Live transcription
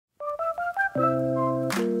Hi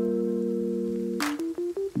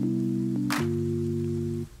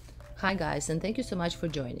guys, and thank you so much for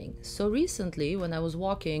joining. So recently, when I was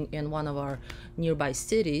walking in one of our nearby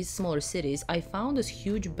cities, smaller cities, I found this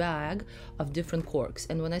huge bag of different corks.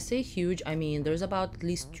 And when I say huge, I mean there's about at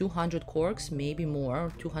least 200 corks, maybe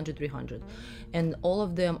more, 200, 300. And all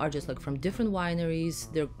of them are just like from different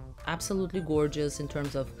wineries. They're absolutely gorgeous in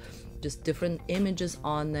terms of just different images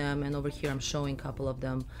on them. And over here I'm showing a couple of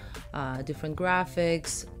them, different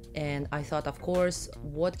graphics. And I thought, of course,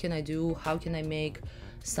 what can I do? How can I make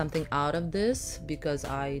something out of this? Because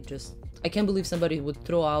I can't believe somebody would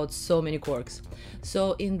throw out so many corks.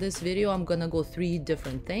 So in this video, I'm gonna go 3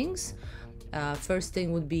 different things. First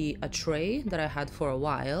thing would be a tray that I had for a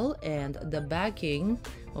while, and the backing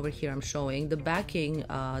over here I'm showing the backing,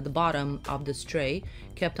 the bottom of this tray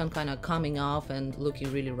kept on kind of coming off and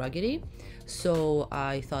looking really ruggedy. So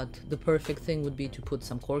I thought the perfect thing would be to put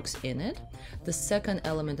some corks in it. The second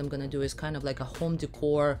element I'm gonna do is kind of like a home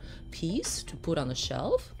decor piece to put on a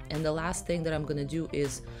shelf. And the last thing that I'm gonna do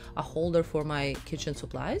is a holder for my kitchen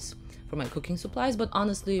supplies, for my cooking supplies. But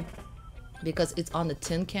honestly, because it's on a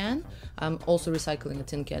tin can, I'm also recycling a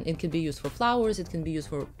tin can. It can be used for flowers, it can be used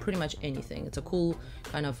for pretty much anything. It's a cool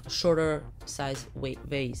kind of shorter size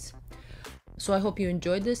vase. So I hope you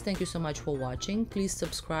enjoyed this. Thank you so much for watching. Please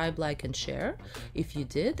subscribe, like, and share if you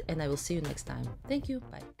did, and I will see you next time. Thank you.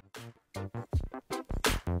 Bye.